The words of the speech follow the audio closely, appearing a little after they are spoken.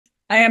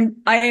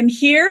I am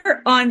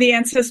here on the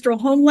ancestral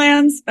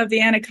homelands of the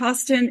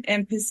Anacostan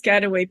and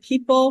Piscataway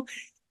people.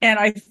 And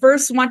I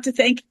first want to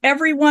thank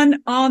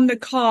everyone on the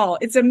call.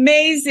 It's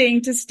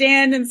amazing to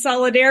stand in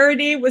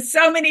solidarity with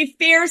so many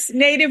fierce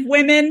Native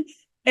women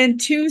and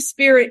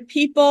Two-Spirit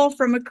people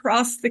from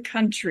across the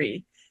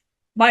country.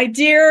 My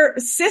dear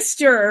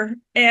sister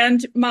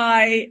and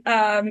my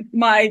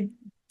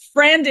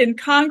friend in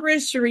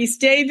Congress, Sharice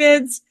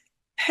Davids,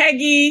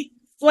 Peggy,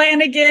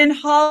 Flanagan,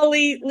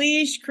 Holly,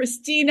 Leash,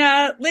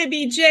 Christina,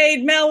 Libby,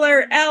 Jade,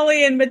 Miller,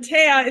 Allie, and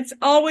Matea. It's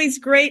always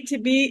great to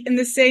be in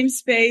the same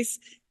space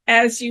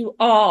as you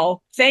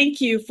all.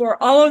 Thank you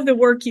for all of the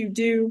work you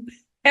do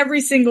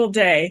every single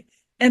day.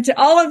 And to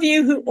all of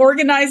you who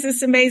organize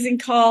this amazing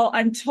call,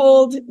 I'm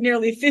told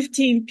nearly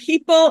 15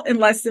 people in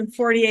less than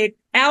 48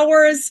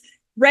 hours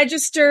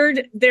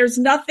registered. There's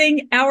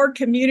nothing our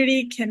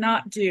community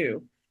cannot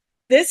do.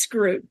 This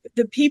group,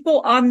 the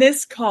people on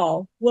this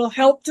call, will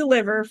help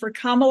deliver for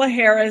Kamala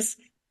Harris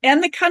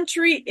and the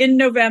country in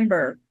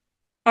November.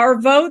 Our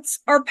votes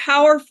are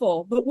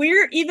powerful, but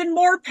we're even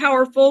more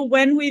powerful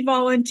when we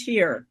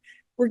volunteer.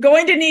 We're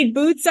going to need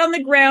boots on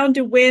the ground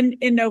to win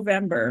in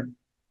November.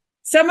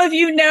 Some of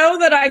you know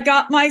that I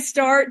got my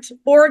start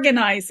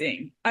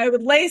organizing. I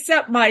would lace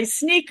up my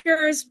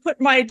sneakers, put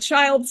my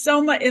child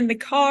Soma in the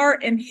car,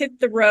 and hit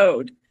the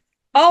road.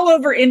 All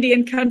over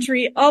Indian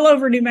country, all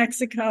over New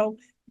Mexico.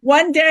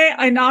 One day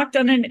I knocked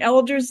on an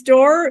elder's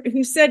door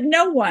who said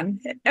no one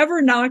had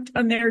ever knocked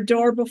on their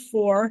door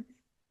before,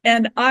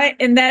 and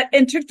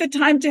took the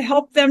time to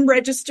help them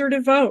register to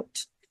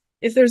vote.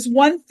 If there's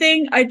one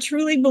thing I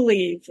truly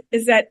believe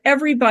is that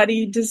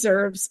everybody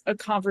deserves a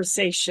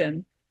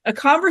conversation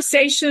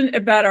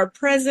about our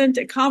present,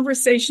 a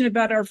conversation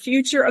about our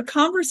future, a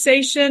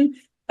conversation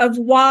of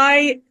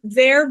why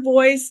their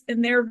voice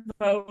and their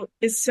vote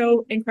is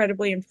so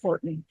incredibly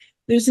important.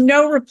 There's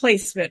no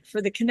replacement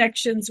for the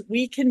connections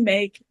we can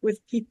make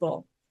with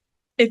people.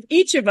 If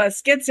each of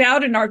us gets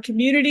out in our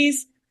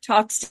communities,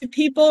 talks to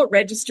people,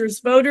 registers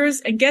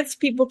voters, and gets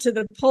people to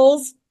the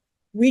polls,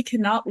 we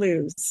cannot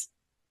lose.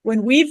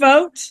 When we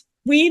vote,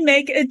 we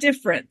make a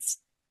difference.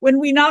 When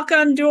we knock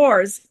on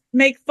doors,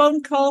 make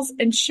phone calls,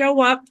 and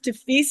show up to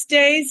feast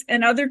days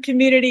and other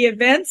community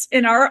events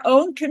in our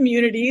own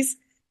communities,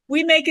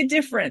 we make a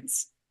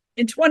difference.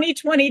 In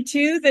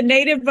 2022, the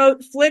Native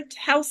vote flipped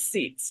House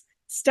seats,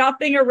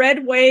 stopping a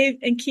red wave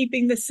and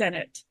keeping the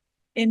Senate.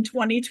 In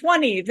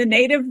 2020, the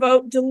Native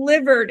vote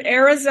delivered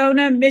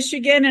Arizona,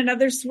 Michigan, and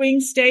other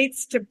swing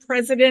states to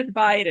President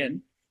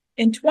Biden.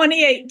 In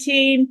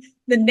 2018,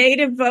 the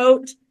Native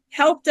vote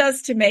helped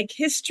us to make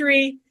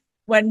history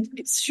when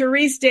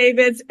Sharice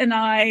Davids and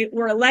I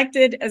were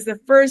elected as the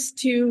first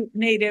two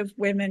Native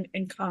women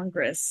in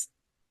Congress.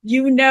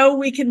 You know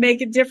we can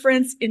make a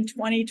difference in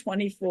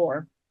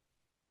 2024.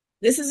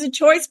 This is a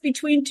choice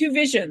between two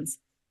visions.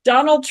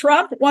 Donald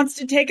Trump wants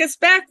to take us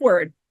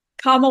backward.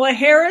 Kamala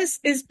Harris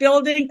is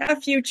building a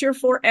future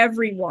for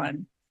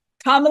everyone.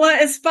 Kamala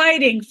is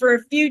fighting for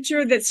a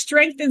future that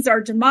strengthens our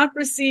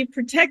democracy,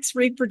 protects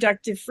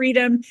reproductive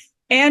freedom,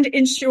 and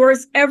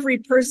ensures every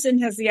person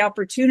has the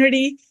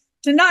opportunity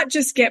to not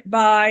just get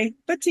by,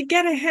 but to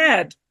get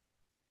ahead.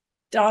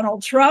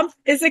 Donald Trump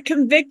is a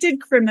convicted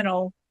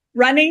criminal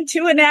running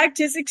to enact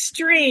his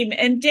extreme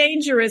and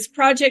dangerous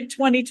Project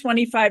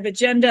 2025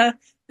 agenda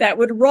that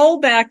would roll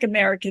back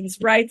Americans'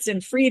 rights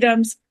and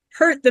freedoms,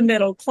 hurt the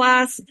middle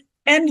class,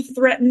 and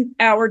threaten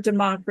our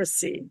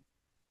democracy.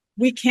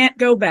 We can't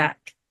go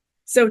back.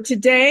 So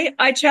today,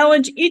 I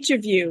challenge each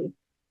of you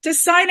to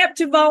sign up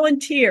to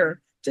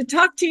volunteer, to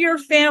talk to your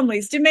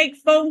families, to make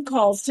phone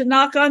calls, to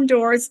knock on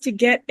doors, to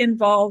get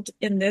involved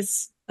in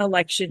this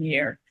election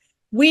year.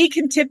 We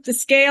can tip the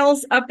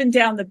scales up and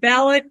down the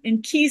ballot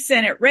in key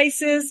Senate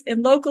races,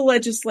 in local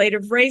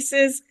legislative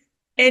races,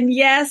 and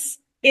yes,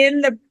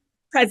 in the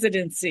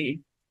presidency.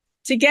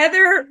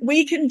 Together,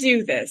 we can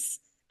do this.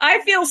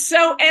 I feel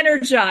so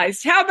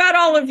energized. How about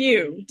all of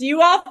you? Do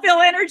you all feel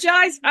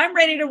energized? I'm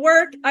ready to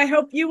work. I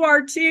hope you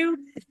are too.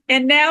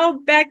 And now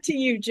back to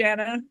you,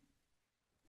 Jana.